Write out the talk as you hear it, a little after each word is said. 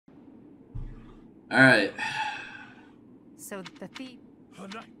Alright. So the thief...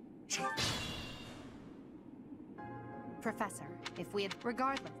 Professor, if we had...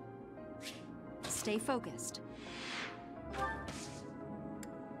 Regardless. Stay focused.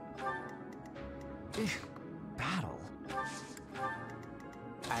 Battle?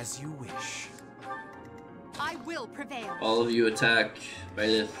 As you wish. I will prevail. All of you attack. Fight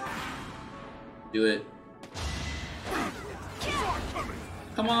it. Do it.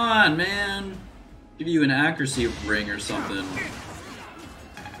 Come on, man. Give you an accuracy ring or something.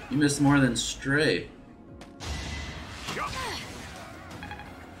 You missed more than Stray.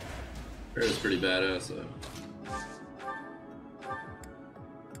 Her is pretty badass though.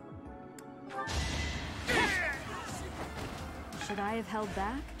 Should I have held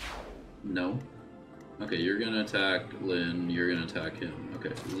back? No. Okay, you're gonna attack Lynn, you're gonna attack him.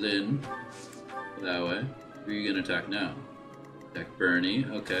 Okay, Lynn, that way. Who are you gonna attack now? Attack Bernie,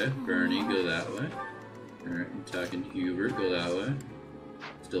 okay. Bernie, go that way. Alright, attacking Hubert, go that way.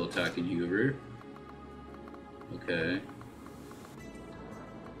 Still attacking Hubert. Okay.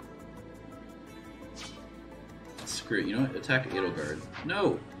 Screw it, you know what? Attack Edelgard.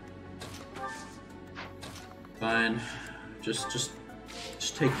 No! Fine. Just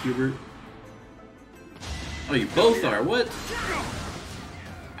take Hubert. Oh, you both are? What?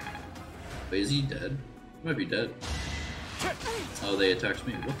 Wait, is he dead? He might be dead. Oh, they attacked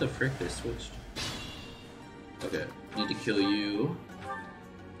me. What the frick? They switched. Okay, need to kill you.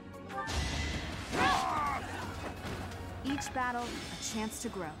 Each battle, a chance to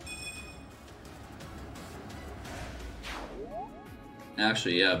grow.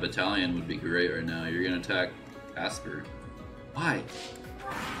 Actually, yeah, Battalion would be great right now. You're gonna attack Asper. Why?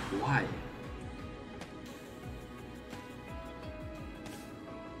 Why?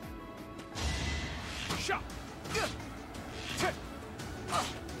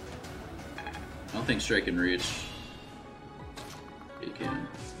 I don't think Stray can reach. He can.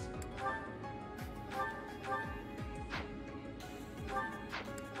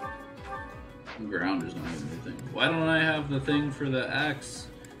 Grounder's not even anything. Why don't I have the thing for the axe?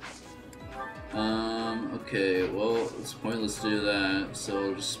 Okay, well, it's pointless to do that, so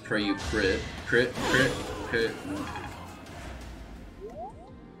I'll just pray you crit. Crit.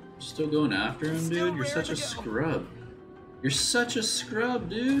 Still going after him, dude? You're such a scrub. You're such a scrub,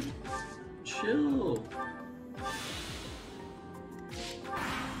 dude. Chill.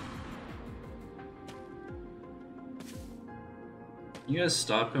 You guys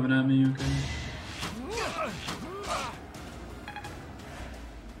stop coming at me, okay?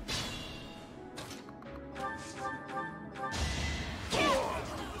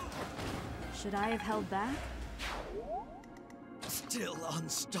 Should I have held back? Still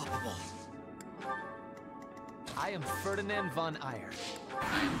unstoppable. I am Ferdinand von Ayer.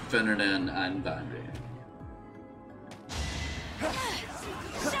 I am Ferdinand and Bandry.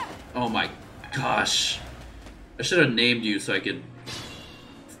 Oh my gosh. I should have named you so I could...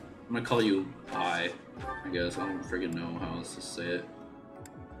 I'm gonna call you I guess. I don't friggin' know how else to say it.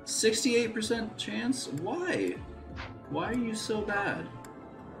 68% chance? Why? Why are you so bad?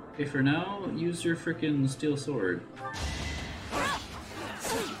 Okay, for now, use your frickin' steel sword.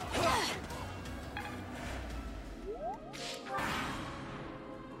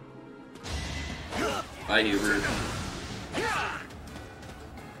 Bye, Hubert.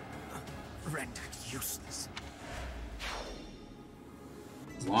 Rendered useless.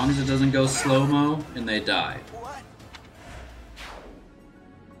 As long as it doesn't go slow-mo and they die. What?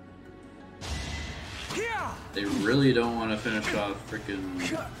 They really don't want to finish off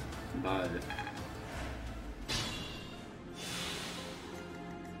frickin' bye.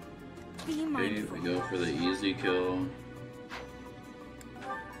 Be Okay, mindful. we go for the easy kill.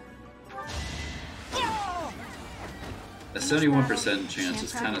 A 71% chance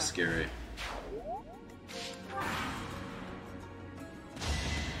is kind of scary.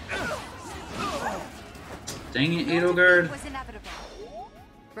 Dang it, Edelgard. Was inevitable.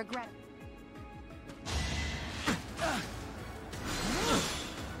 Regret.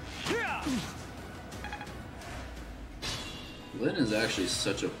 Lynn is actually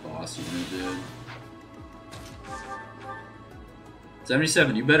such a boss unit, dude.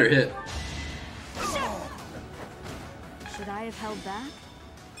 77, you better hit. Should I have held back?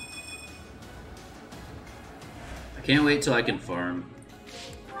 I can't wait till I can farm.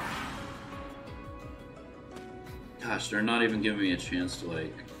 Gosh, they're not even giving me a chance to,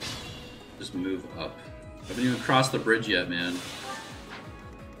 like, just move up. I haven't even crossed the bridge yet, man.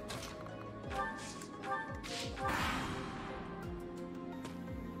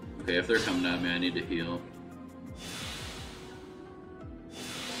 Okay, if they're coming at me, I need to heal.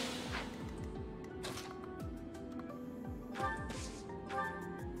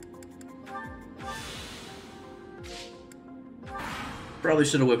 Probably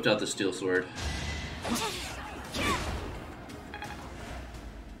should have whipped out the steel sword.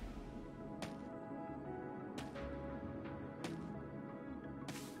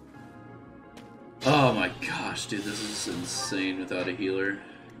 Oh my gosh, dude, this is insane without a healer.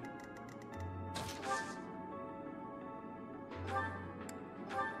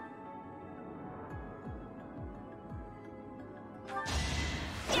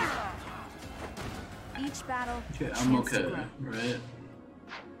 Each battle. Okay, I'm okay, right?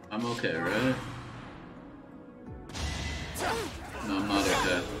 I'm okay, right? No, I'm not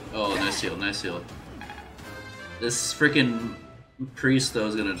okay. Oh, nice heal, nice heal. This freaking priest, though,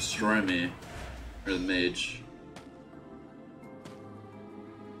 is gonna destroy me. Or the mage.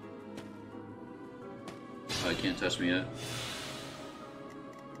 Oh, he can't touch me yet.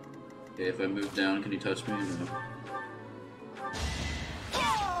 Okay, if I move down, can he touch me?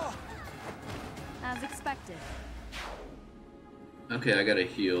 No. As expected. Okay, I gotta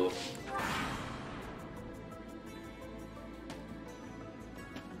heal.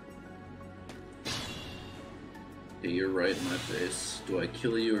 Okay, you're right in my face. Do I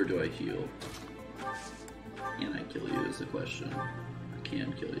kill you or do I heal? Can I kill you is the question. I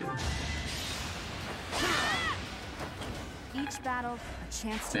can kill you. Each battle, a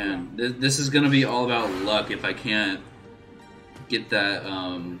chance to Man, grow. this is gonna be all about luck if I can't get that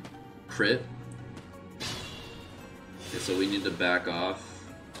crit. Okay, so we need to back off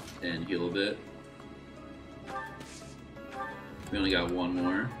and heal a bit. We only got one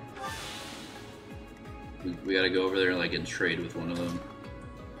more. We gotta go over there like and trade with one of them.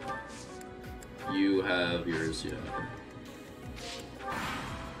 You have yours, yeah.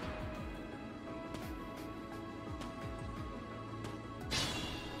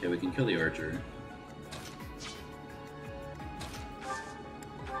 Okay, we can kill the archer.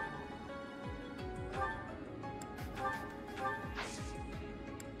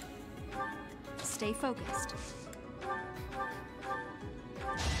 Stay focused.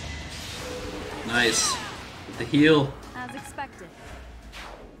 Nice. With the heal. As expected.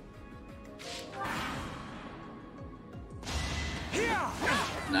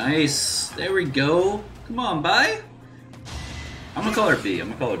 Nice. There we go. Come on, bye. I'm gonna call her B. I'm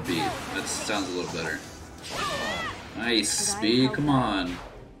gonna call her B. That sounds a little better. Nice, B. Come on.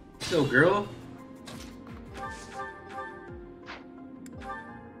 Let's go, girl.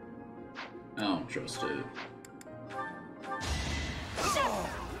 I don't trust it.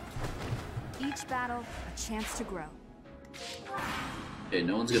 Each battle, a chance to grow. Okay,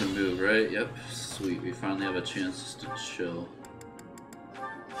 no one's gonna move, right? Yep. Sweet. We finally have a chance to chill.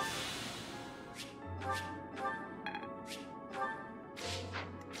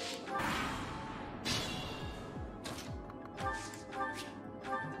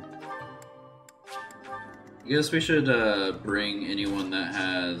 I guess we should bring anyone that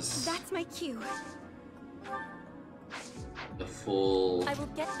has That's my cue. the full I will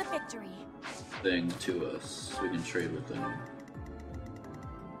get the victory. thing to us so we can trade with them.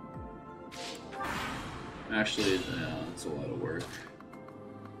 Actually, yeah, it's a lot of work.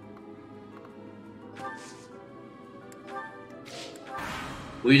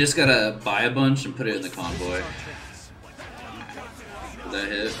 We just gotta buy a bunch and put it in the convoy. Did that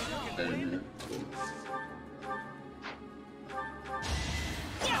hit? That didn't hit. Cool.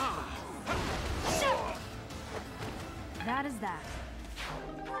 That is that.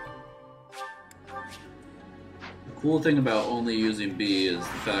 The cool thing about only using B is the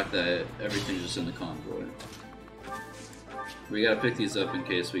fact that everything's just in the convoy. We gotta pick these up in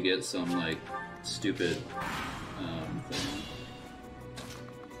case we get some, like, stupid thing.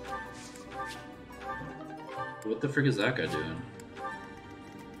 What the frick is that guy doing?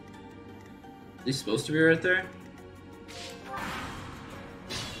 Is he supposed to be right there?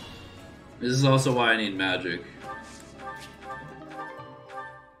 This is also why I need magic.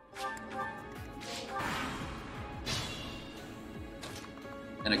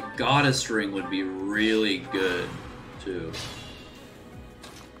 And a goddess ring would be really good, too.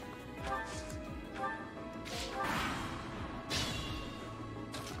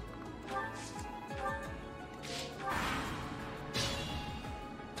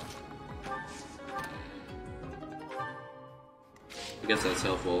 I guess that's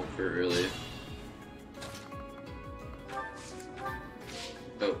helpful for early.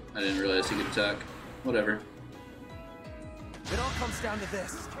 Oh, I didn't realize he could attack. Whatever. It all comes down to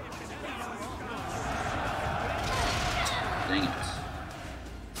this. Dang it.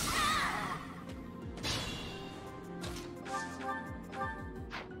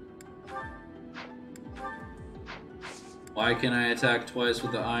 Why can I attack twice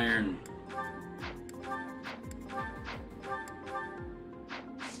with the iron?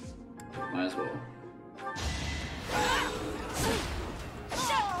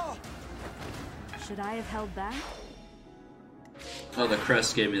 Should I have held back? Oh, the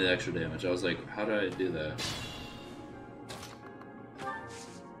crest gave me the extra damage. I was like, how did I do that?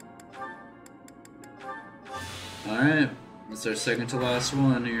 Alright, it's our second to last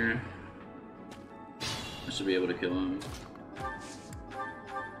one here. I should be able to kill him.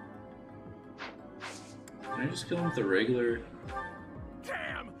 Can I just kill him with a regular?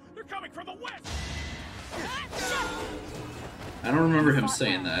 Damn! They're coming from the west! I don't remember him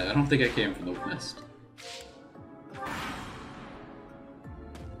saying that. I don't think I came from the west.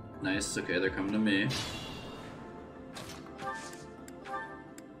 Nice, okay, they're coming to me.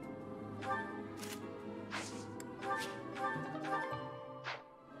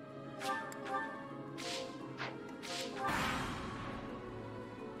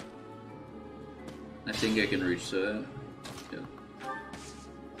 I think I can reach that. Yeah.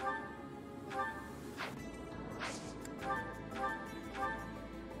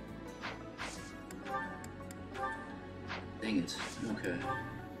 Dang it. Okay.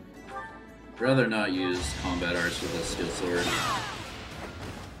 Rather not use combat arts with a steel sword.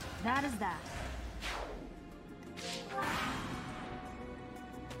 That is that.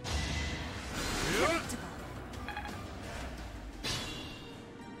 Predictable.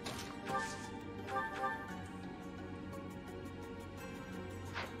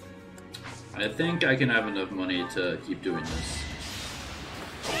 I think I can have enough money to keep doing this.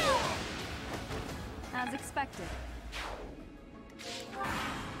 As expected.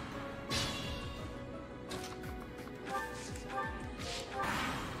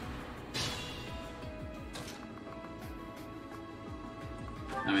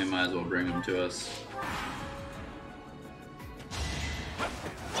 I mean, might as well bring them to us.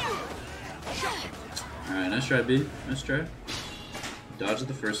 Alright, nice try, B. Nice try. Dodge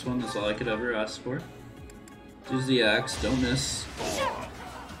the first one, that's all I could ever ask for. Use the axe, don't miss.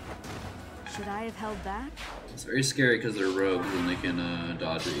 Should I have held back? It's very scary because they're rogues and they can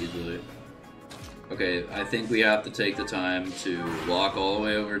dodge it easily. Okay, I think we have to take the time to walk all the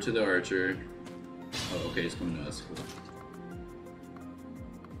way over to the archer. Oh, okay, he's coming to us. Cool.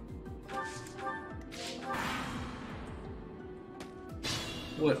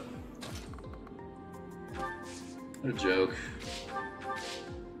 What? What a joke.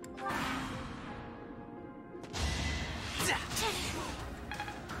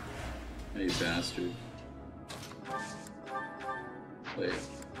 You bastard. Wait.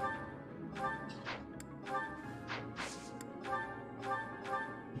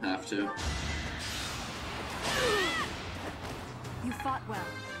 Have to. You fought well.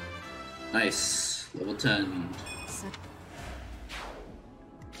 Nice. Level 10. So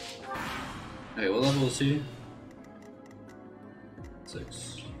Okay, what level is he?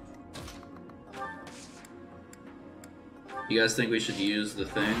 6. You guys think we should use the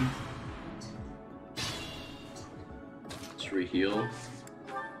thing? Let's re-heal.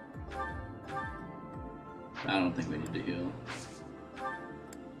 I don't think we need to heal.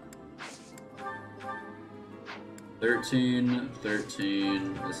 13,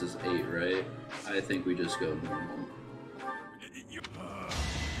 13, this is 8, right? I think we just go normal.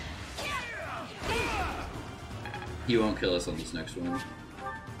 He won't kill us on this next one.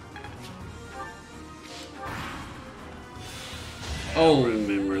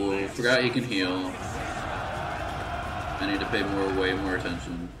 Oh, forgot he can heal. I need to pay way more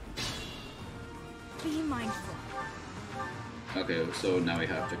attention. be mindful. Okay, so now we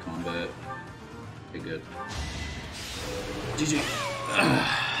have to combat. Okay, good. GG.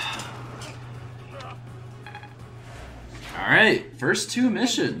 Alright, first 2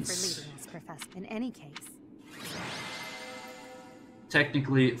 missions. For leading us, Professor. In any case.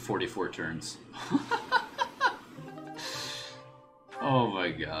 Technically, 44 turns. Oh my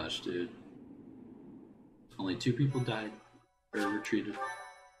gosh, dude. Only 2 people died or retreated.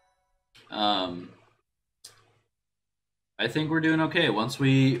 I think we're doing okay. Once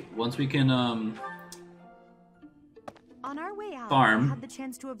we can On our way out, farm. I had the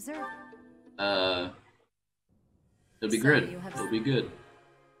chance to observe. It'll be So good. you have- It'll be good.